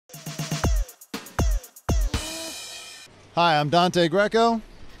Hi, I'm Dante Greco.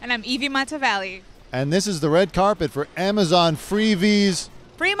 And I'm Evie Montevalli. And this is the red carpet for Amazon Freevies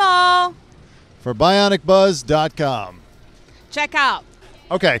Primo! for BionicBuzz.com. Check out.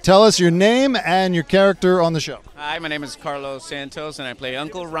 Okay, tell us your name and your character on the show. Hi, my name is Carlos Santos, and I play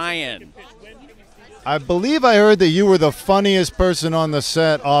Uncle Ryan. I believe I heard that you were the funniest person on the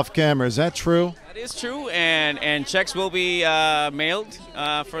set off camera. Is that true? That is true, and checks will be mailed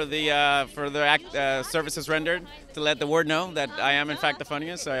for the services rendered to let the word know that I am in fact the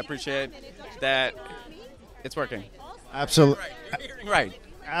funniest. So I appreciate that it's working. Absolutely. You're hearing right.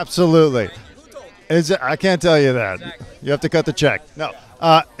 Absolutely. I can't tell you that. You have to cut the check. No.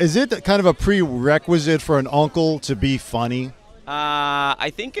 Is it kind of a prerequisite for an uncle to be funny?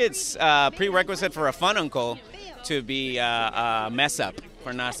 I think it's a prerequisite for a fun uncle to be a mess up,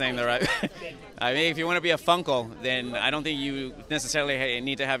 for not saying the right. I mean, if you want to be a funkle, then I don't think you necessarily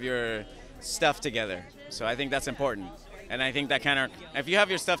need to have your stuff together. So I think that's important, and I think that if you have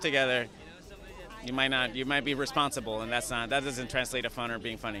your stuff together, you might be responsible, and that doesn't translate to fun or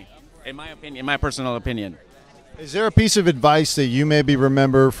being funny, in my opinion, in my personal opinion. Is there a piece of advice that you maybe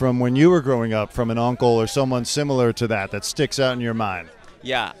remember from when you were growing up from an uncle or someone similar to that sticks out in your mind?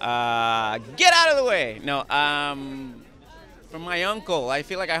 Yeah, get out of the way. No, from my uncle, I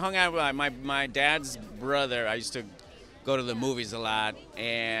feel like I hung out with my dad's brother. I used to go to the movies a lot,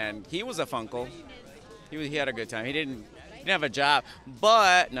 and he was a funkle. He had a good time. He didn't have a job,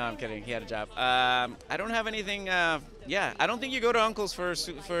 but no, I'm kidding. He had a job. I don't have anything. Yeah, I don't think you go to uncles for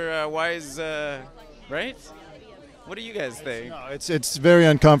wise, right? What do you guys think? No, it's very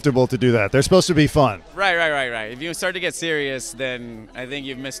uncomfortable to do that. They're supposed to be fun. Right. If you start to get serious, then I think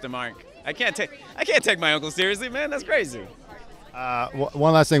you've missed the mark. I can't take my uncle seriously, man. That's crazy.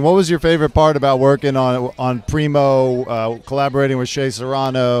 One last thing. What was your favorite part about working on Primo, collaborating with Shea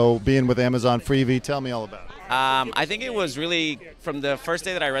Serrano, being with Amazon Freevee? Tell me all about it. I think it was really, from the first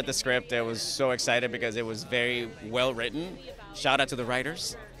day that I read the script, I was so excited because it was very well written. Shout out to the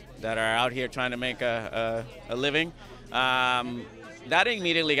writers that are out here trying to make a living. That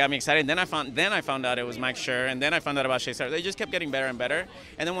immediately got me excited. Then I found out it was Mike Schur, and then I found out about Shea Serrano. They just kept getting better and better.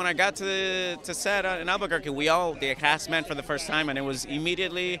 And then when I got to set in Albuquerque, the cast met for the first time, and it was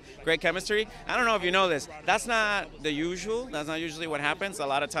immediately great chemistry. I don't know if you know this. That's not the usual. That's not usually what happens. A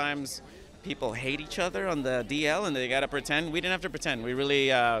lot of times people hate each other on the DL, and they got to pretend. We didn't have to pretend. We really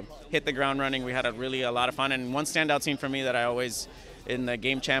hit the ground running. We had a lot of fun. And one standout scene for me that I always, in the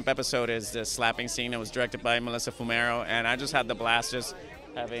Game Champ episode, is the slapping scene. It was directed by Melissa Fumero, and I just had the blast just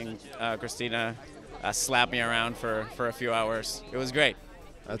having Christina slap me around for a few hours. It was great.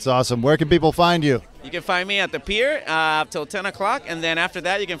 That's awesome. Where can people find you? You can find me at the pier till 10 o'clock, and then after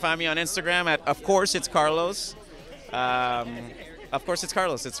that you can find me on Instagram at Of Course It's Carlos. Of Course It's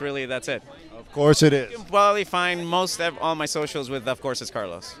Carlos. It's really, that's it. Of course it is. You can probably find all my socials with Of Course It's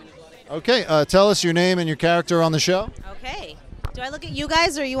Carlos. Okay, tell us your name and your character on the show. Okay. Do I look at you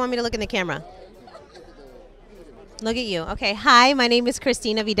guys, or you want me to look in the camera? Look at you. Okay. Hi, my name is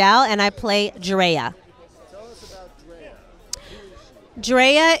Christina Vidal, and I play Drea. Tell us about Drea.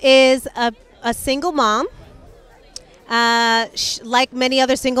 Drea is a single mom. Like many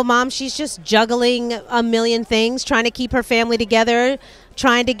other single moms, she's just juggling a million things, trying to keep her family together,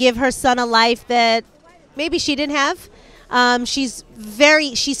 trying to give her son a life that maybe she didn't have. She's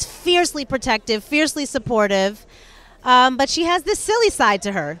fiercely protective, fiercely supportive. But she has this silly side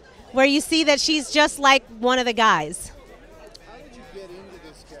to her, where you see that she's just like one of the guys. How did you get into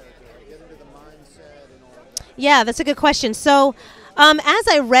this character? Get into the mindset and all of that? Yeah, that's a good question. So, as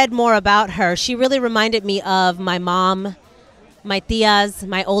I read more about her, she really reminded me of my mom, my tias,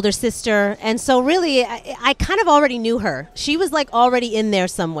 my older sister. And so really, I kind of already knew her. She was like already in there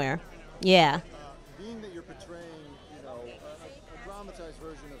somewhere. Yeah. Being that you're portraying, a dramatized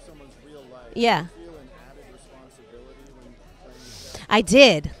version of someone's real life. Yeah. I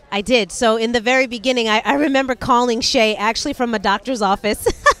did. So in the very beginning, I remember calling Shea actually from a doctor's office.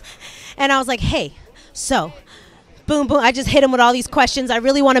 And I was like, hey, so, boom, boom. I just hit him with all these questions. I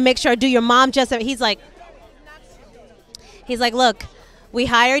really want to make sure I do your mom justice. He's like, look, we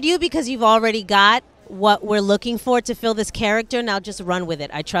hired you because you've already got what we're looking for to fill this character. Now just run with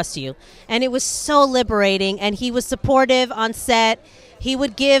it. I trust you. And it was so liberating. And he was supportive on set. He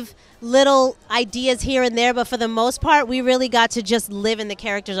would give little ideas here and there, but for the most part, we really got to just live in the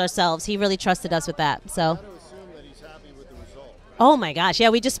characters ourselves. He really trusted us with that. So. Oh my gosh, yeah,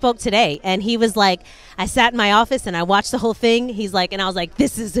 we just spoke today, and he was like, I sat in my office and I watched the whole thing. He's like, and I was like,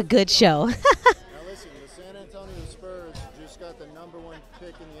 this is a good show. Now listen, the San Antonio Spurs just got the #1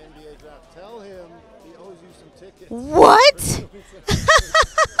 pick in the NBA draft. Tell him he owes you some tickets. What?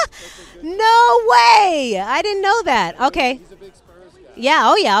 No way! I didn't know that. Okay. Yeah,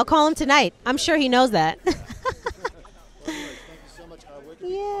 oh yeah, I'll call him tonight. I'm sure he knows that.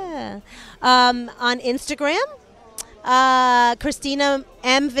 Yeah. On Instagram, Christina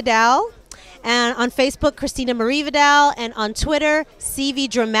M. Vidal. And on Facebook, Christina Marie Vidal. And on Twitter, CV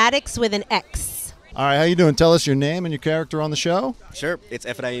Dramatics with an X. All right, how you doing? Tell us your name and your character on the show. Sure. It's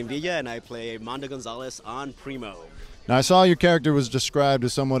Efrain Villa, and I play Mondo Gonzalez on Primo. Now, I saw your character was described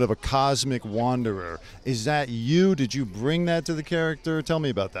as somewhat of a cosmic wanderer. Is that you? Did you bring that to the character? Tell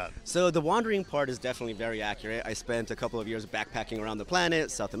me about that. So the wandering part is definitely very accurate. I spent a couple of years backpacking around the planet,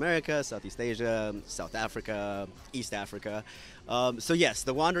 South America, Southeast Asia, South Africa, East Africa. So yes,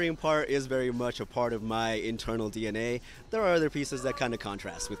 the wandering part is very much a part of my internal DNA. There are other pieces that kind of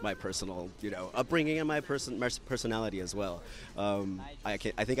contrast with my personal, upbringing and my personality as well. I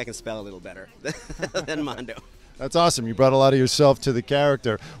think I can spell a little better than Mondo. That's awesome. You brought a lot of yourself to the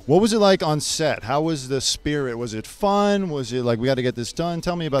character. What was it like on set? How was the spirit? Was it fun? Was it like, we got to get this done?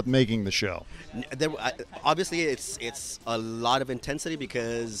 Tell me about making the show. Obviously, it's a lot of intensity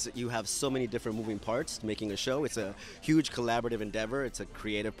because you have so many different moving parts making a show. It's a huge collaborative endeavor. It's a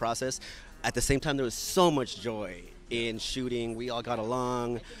creative process. At the same time, there was so much joy in shooting. We all got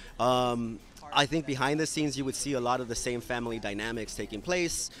along. I think behind the scenes, you would see a lot of the same family dynamics taking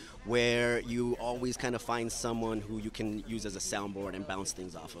place, where you always kind of find someone who you can use as a soundboard and bounce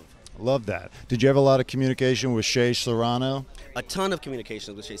things off of. Love that. Did you have a lot of communication with Shea Serrano? A ton of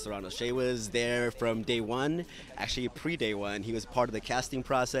communication with Shea Serrano. Shea was there from day one, actually pre-day one. He was part of the casting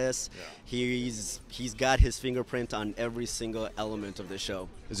process. Yeah. He's got his fingerprint on every single element of the show.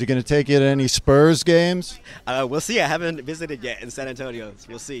 Is he going to take you to any Spurs games? We'll see. I haven't visited yet in San Antonio. So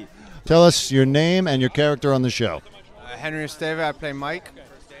we'll see. Tell us your name and your character on the show. Henri Esteve, I play Mike.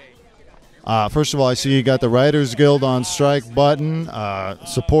 First of all, I see you got the Writers Guild on strike button,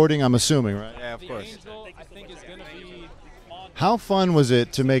 supporting, I'm assuming, right? Yeah, of course. How fun was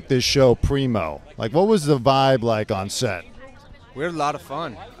it to make this show Primo? Like, what was the vibe like on set? We had a lot of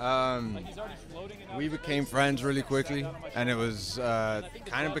fun. We became friends really quickly, and it was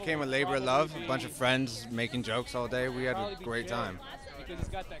kind of became a labor of love. A bunch of friends making jokes all day. We had a great time.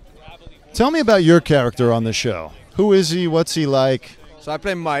 Tell me about your character on the show. Who is he? What's he like? So I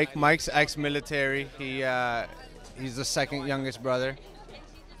play Mike. Mike's ex-military. He's the second youngest brother.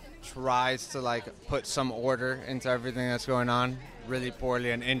 Tries to put some order into everything that's going on really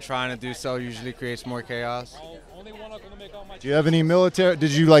poorly, and in trying to do so usually creates more chaos. Do you have any military?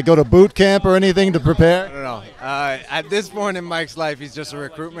 Did you go to boot camp or anything to prepare? I don't know. At this point in Mike's life, he's just a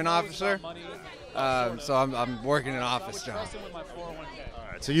recruitment officer. So I'm working an office job.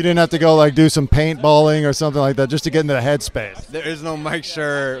 So you didn't have to go do some paintballing or something like that just to get into the headspace? There is no Mike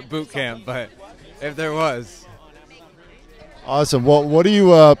Schur boot camp, but if there was. Awesome. Well, what do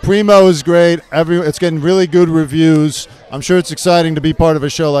you, Primo is great. It's getting really good reviews. I'm sure it's exciting to be part of a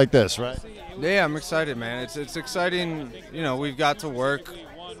show like this, right? Yeah, I'm excited, man. It's exciting. We've got to work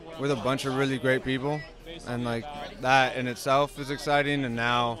with a bunch of really great people, and that in itself is exciting. And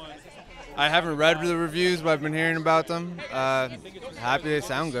now I haven't read the reviews, but I've been hearing about them. Happy they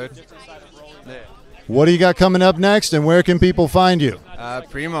sound good. Yeah. What do you got coming up next, and where can people find you?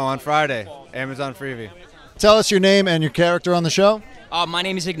 Primo on Friday, Amazon Freeve. Tell us your name and your character on the show. My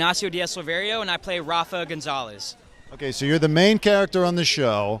name is Ignacio Diaz-Silverio, and I play Rafa Gonzalez. Okay, so you're the main character on the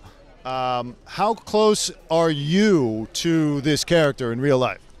show. How close are you to this character in real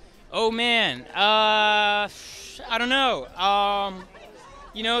life? Oh, man. I don't know.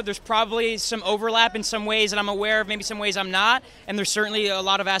 There's probably some overlap in some ways that I'm aware of, maybe some ways I'm not. And there's certainly a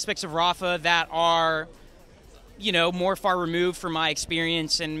lot of aspects of Rafa that are, more far removed from my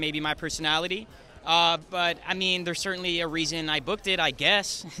experience and maybe my personality. But, I mean, there's certainly a reason I booked it, I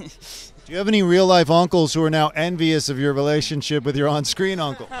guess. Do you have any real-life uncles who are now envious of your relationship with your on-screen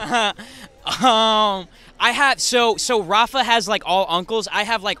uncle? I have, so Rafa has, all uncles. I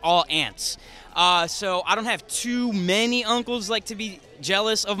have, all aunts. So I don't have too many uncles, to be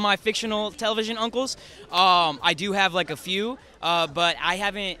jealous of my fictional television uncles. I do have, a few, but I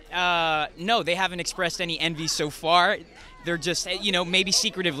haven't, no, they haven't expressed any envy so far. They're just, maybe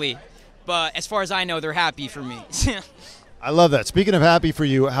secretively. But as far as I know, they're happy for me. I love that. Speaking of happy for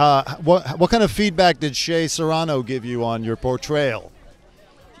you, what kind of feedback did Shea Serrano give you on your portrayal?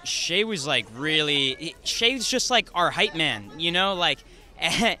 Shea was Shea's just our hype man,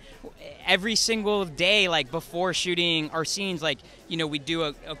 every single day, before shooting our scenes, we do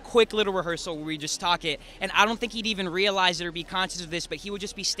a quick little rehearsal where we just talk it. And I don't think he'd even realize it or be conscious of this, but he would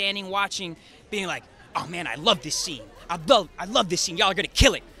just be standing watching, being like, oh man, I love this scene. I love this scene. Y'all are going to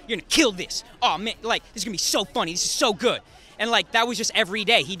kill it. You're going to kill this. Oh man, this is going to be so funny. This is so good. And like that was just every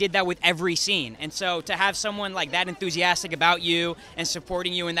day. He did that with every scene. And so to have someone like that enthusiastic about you and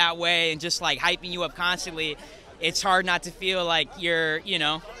supporting you in that way and just like hyping you up constantly, it's hard not to feel like you're, you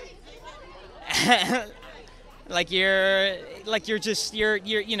know, like you're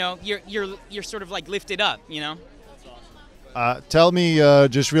sort of like lifted up, you know. Tell me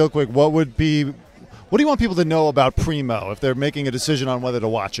just real quick, what do you want people to know about Primo if they're making a decision on whether to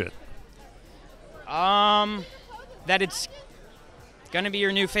watch it? That it's gonna be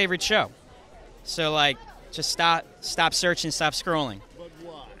your new favorite show. So like, just stop searching, stop scrolling. But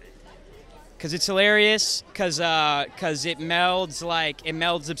why? Because it's hilarious. Because it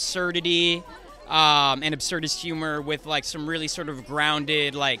melds absurdity and absurdist humor with like some really sort of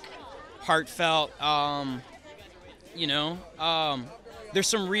grounded, like heartfelt. You know, there's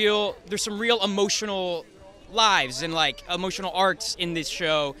some real emotional lives and like emotional arcs in this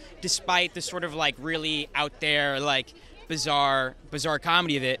show, despite the sort of like really out there like bizarre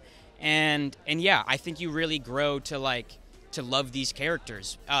comedy of it. And yeah, I think you really grow to love these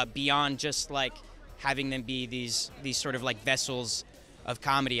characters beyond just like having them be these sort of like vessels of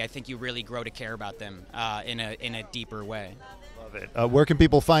comedy. I think you really grow to care about them in a deeper way. Love it. Where can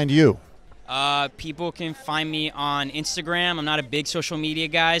people find you? People can find me on Instagram. I'm not a big social media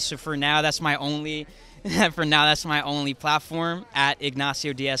guy, so for now that's my only platform, at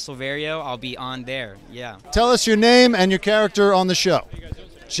Ignacio Diaz-Silverio. I'll be on there. Yeah. Tell us your name and your character on the show.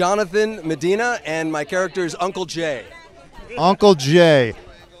 Johnathan Medina, and my character is Uncle Jay. Uncle Jay.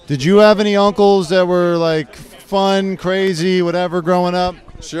 Did you have any uncles that were like fun, crazy, whatever growing up?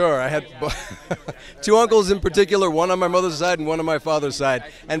 Sure, I had two uncles in particular, one on my mother's side and one on my father's side,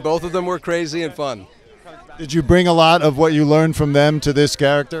 and both of them were crazy and fun. Did you bring a lot of what you learned from them to this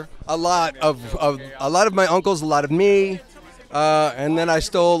character? A lot of my uncles, a lot of me, and then I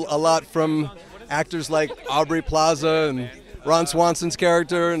stole a lot from actors like Aubrey Plaza and Ron Swanson's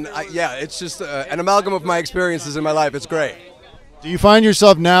character, and yeah, it's just an amalgam of my experiences in my life. It's great. Do you find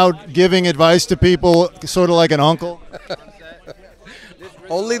yourself now giving advice to people sort of like an uncle?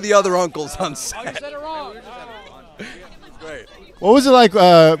 Only the other uncles on set. Great. What was it like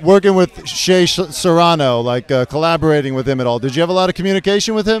working with Shea Serrano, like collaborating with him at all? Did you have a lot of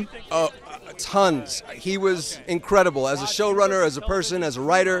communication with him? Tons. He was incredible as a showrunner, as a person, as a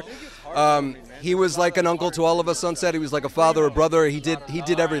writer. He was like an uncle to all of us on set. He was like a father, a brother. He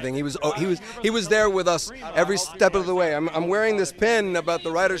did everything. He was there with us every step of the way. I'm wearing this pin about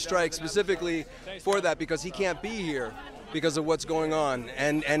the writer's strike specifically for that, because he can't be here because of what's going on,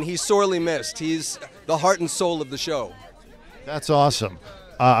 and he's sorely missed. He's the heart and soul of the show. That's awesome.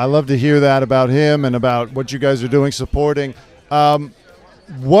 I love to hear that about him and about what you guys are doing, supporting.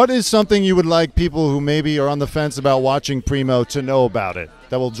 What is something you would like people who maybe are on the fence about watching Primo to know about it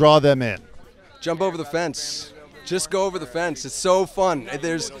that will draw them in? Jump over the fence. Just go over the fence. It's so fun.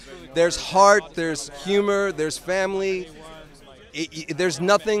 There's heart, there's humor, there's family. There's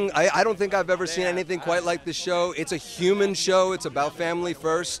nothing, I don't think I've ever seen anything quite like this show. It's a human show. It's about family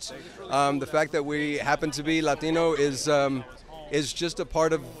first. The fact that we happen to be Latino is just a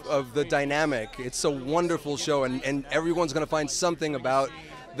part of the dynamic. It's a wonderful show, and everyone's going to find something about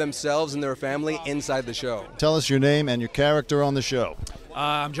themselves and their family inside the show. Tell us your name and your character on the show.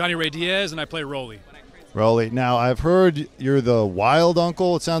 I'm Johnny Rey Diaz, and I play Rollie. Rollie. Now, I've heard you're the wild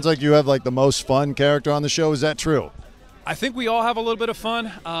uncle. It sounds like you have like the most fun character on the show. Is that true? I think we all have a little bit of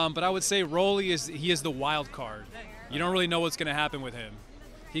fun, but I would say Rollie is the wild card. You don't really know what's going to happen with him.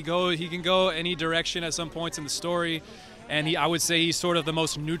 He can go any direction at some points in the story, and I would say he's sort of the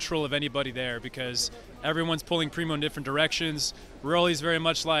most neutral of anybody there, because everyone's pulling Primo in different directions. Rollie's very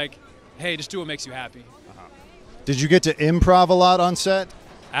much like, hey, just do what makes you happy. Did you get to improv a lot on set?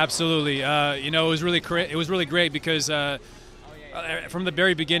 Absolutely. You know, it was really great because from the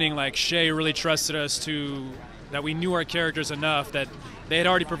very beginning, like Shea really trusted us that we knew our characters enough that they had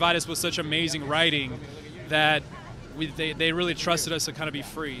already provided us with such amazing writing that they really trusted us to kind of be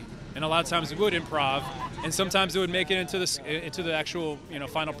free. And a lot of times we would improv, and sometimes it would make it into the actual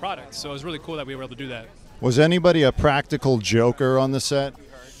final product. So it was really cool that we were able to do that. Was anybody a practical joker on the set?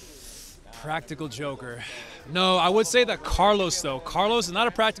 Practical joker. No, I would say that Carlos, though. Carlos is not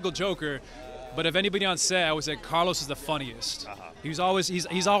a practical joker, but if anybody on set, I would say Carlos is the funniest. He's always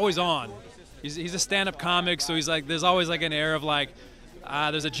on. He's a stand-up comic, so there's always like an air of like,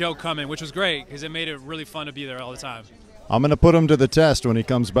 there's a joke coming, which was great because it made it really fun to be there all the time. I'm going to put him to the test when he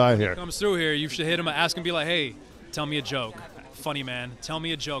comes by here. When he comes through here, you should hit him, ask him, be like, hey, tell me a joke. Funny man. Tell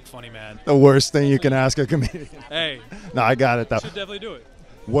me a joke, funny man. The worst thing you can ask a comedian. Hey. No, I got it, though. You should definitely do it.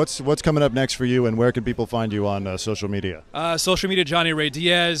 What's coming up next for you, and where can people find you on social media? Social media, Johnny Rey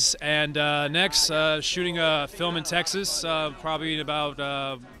Diaz, and next shooting a film in Texas, probably in about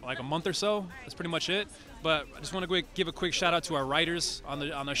like a month or so. That's pretty much it. But I just want to give a quick shout out to our writers on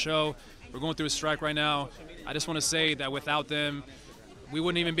the show. We're going through a strike right now. I just want to say that without them, we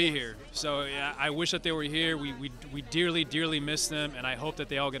wouldn't even be here. So yeah, I wish that they were here. We dearly, dearly miss them, and I hope that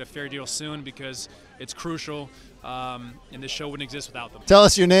they all get a fair deal soon because it's crucial, and this show wouldn't exist without them. Tell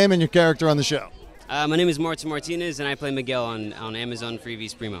us your name and your character on the show. My name is Martinez, and I play Miguel on Amazon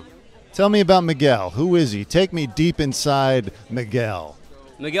Freeve's Primo. Tell me about Miguel. Who is he? Take me deep inside Miguel.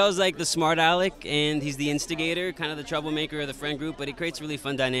 Miguel's like the smart aleck, and he's the instigator, kind of the troublemaker of the friend group, but he creates a really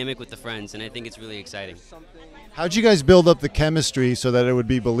fun dynamic with the friends, and I think it's really exciting. How'd you guys build up the chemistry so that it would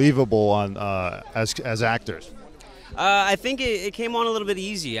be believable on as actors? I think it came on a little bit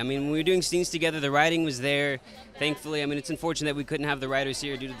easy. I mean, when we were doing scenes together, the writing was there, thankfully. I mean, it's unfortunate that we couldn't have the writers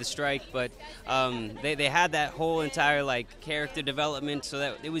here due to the strike, but they had that whole entire character development, so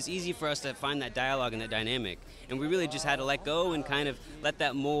that it was easy for us to find that dialogue and that dynamic. And we really just had to let go and kind of let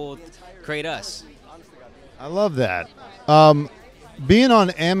that mold create us. I love that. Being on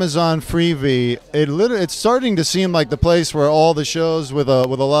Amazon Freevee, it's starting to seem like the place where all the shows with a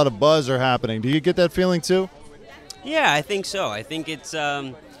lot of buzz are happening. Do you get that feeling too? Yeah, I think so. I think it's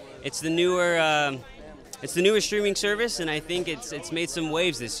the newer streaming service, and I think it's made some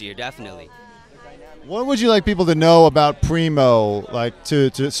waves this year, definitely. What would you like people to know about Primo? Like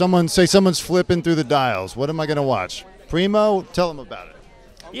to someone's flipping through the dials. What am I going to watch? Primo? Tell them about it.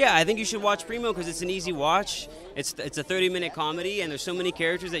 Yeah, I think you should watch Primo because it's an easy watch. It's a 30-minute comedy, and there's so many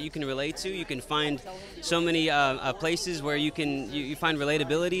characters that you can relate to. You can find so many places where you find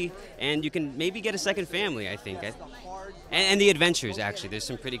relatability, and you can maybe get a second family, I think. And the adventures, actually. There's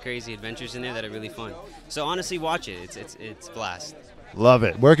some pretty crazy adventures in there that are really fun. So honestly, watch it. It's a blast. Love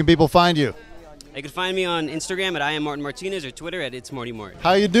it. Where can people find you? They can find me on Instagram at @IamMartinMartinez or Twitter at @It'sMartyMart.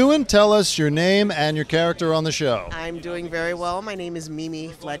 How you doing? Tell us your name and your character on the show. I'm doing very well. My name is Mimi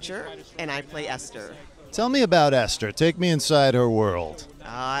Fletcher, and I play Esther. Tell me about Esther. Take me inside her world.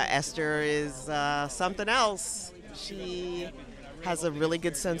 Esther is something else. She has a really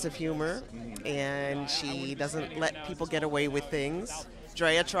good sense of humor, and she doesn't let people get away with things.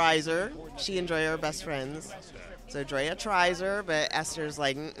 Drea tries her. She and Drea are best friends. So Drea tries her, but Esther's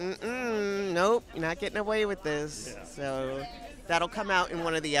like, nope, you're not getting away with this. So that'll come out in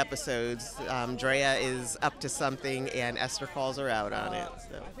one of the episodes. Drea is up to something, and Esther calls her out on it.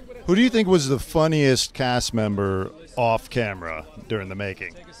 So. Who do you think was the funniest cast member off camera during the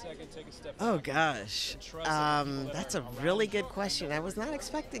making? Oh, gosh. That's a really good question. I was not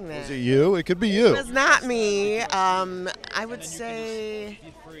expecting that. Is it you? It could be you. It was not me. I would say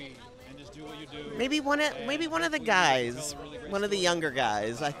maybe one of the guys, one of the younger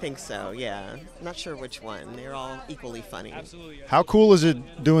guys. I think so. Yeah, not sure which one. They're all equally funny. How cool is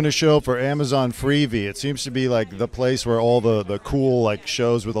it doing a show for Amazon Freevee? It seems to be like the place where all the cool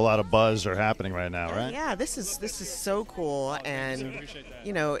shows with a lot of buzz are happening right now, right? Yeah, this is so cool, and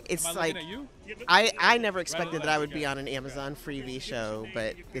it's like I never expected that I would be on an Amazon Freevee show,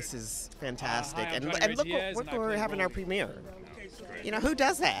 but this is fantastic. And look, we're having our premiere. Who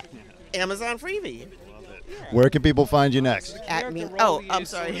does that? Amazon Freevee. Where can people find you next? At me. Oh, I'm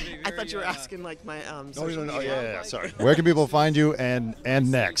sorry. I thought you were asking my social media. Yeah, sorry. Where can people find you and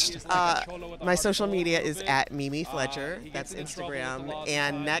next? My social media is at Mimi Fletcher. That's Instagram.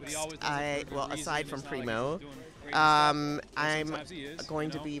 And next, aside from Primo, I'm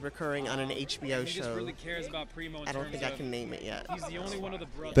going to be recurring on an HBO show. I don't think I can name it yet.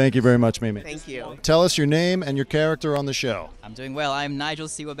 Thank you very much, Mimi. Thank you. Tell us your name and your character on the show. I'm doing well. I'm Nigel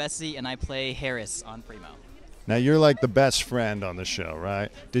Siwabessy, and I play Harris on Primo. Now, you're like the best friend on the show, right?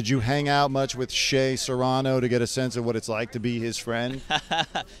 Did you hang out much with Shea Serrano to get a sense of what it's like to be his friend?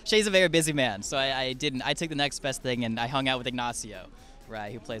 Shay's a very busy man, so I didn't. I took the next best thing, and I hung out with Ignacio.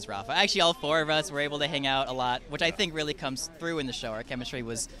 Right, who plays Rafa. Actually, all four of us were able to hang out a lot, which I think really comes through in the show. Our chemistry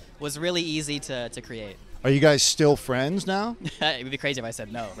was really easy to create. Are you guys still friends now? It would be crazy if I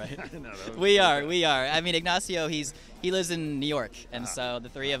said no, right? No, we are. I mean, Ignacio, he lives in New York, and so the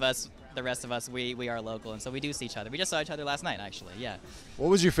three of us, the rest of us, we are local, and so we do see each other. We just saw each other last night, actually, yeah. What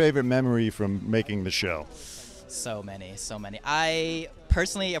was your favorite memory from making the show? So many. I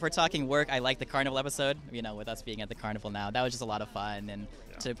personally, if we're talking work, I like the carnival episode, with us being at the carnival now. That was just a lot of fun, and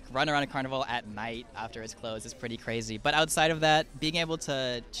to run around a carnival at night after it's closed is pretty crazy. But outside of that, being able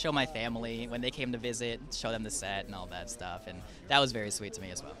to show my family when they came to visit, show them the set and all that stuff, and that was very sweet to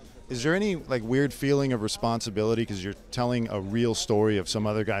me as well. Is there any weird feeling of responsibility because you're telling a real story of some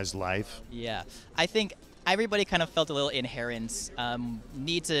other guy's life? Yeah, I think everybody kind of felt a little inherent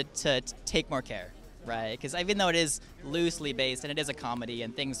need to take more care, right? Because even though it is loosely based and it is a comedy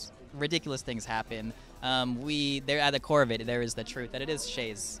and ridiculous things happen, there at the core of it, there is the truth that it is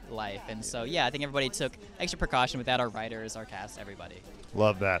Shay's life. And so, yeah, I think everybody took extra precaution with that, our writers, our cast, everybody.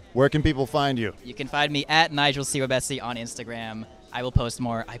 Love that. Where can people find you? You can find me at Nigel Siwabessy on Instagram. I will post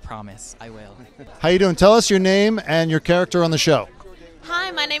more. I promise. I will. How you doing? Tell us your name and your character on the show.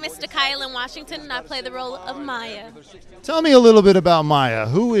 Hi, my name is Stakiah Lynn Washington, and I play the role of Maya. Tell me a little bit about Maya.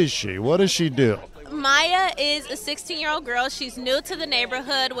 Who is she? What does she do? Maya is a 16-year-old girl. She's new to the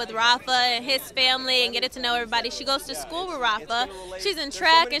neighborhood with Rafa and his family and getting to know everybody. She goes to school with Rafa. She's in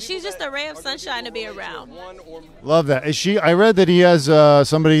track, and she's just a ray of sunshine to be around. Love that. Is she? I read that he has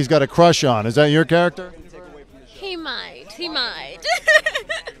somebody he's got a crush on. Is that your character? He might. He might.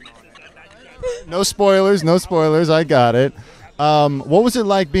 No spoilers. No spoilers. I got it. What was it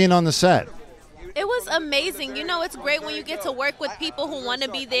like being on the set? It was amazing. You know, it's great when you get to work with people who want to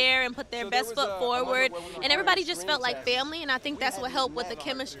be there and put their best foot forward. And everybody just felt like family, and I think that's what helped with the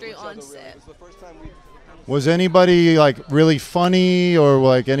chemistry on set. Was anybody like really funny or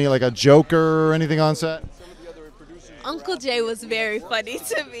like a joker or anything on set? Uncle Jay was very funny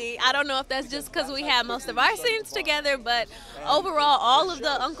to me. I don't know if that's just because we had most of our scenes together, but overall, all of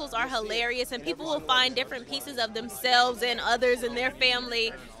the uncles are hilarious, and people will find different pieces of themselves and others and their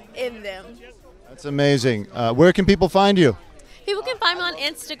family in them. That's amazing. Where can people find you? People can find me on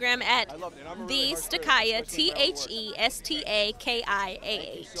Instagram at the Stakiah, TheStakiah.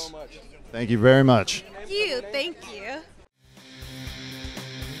 Thank you very much. Thank you.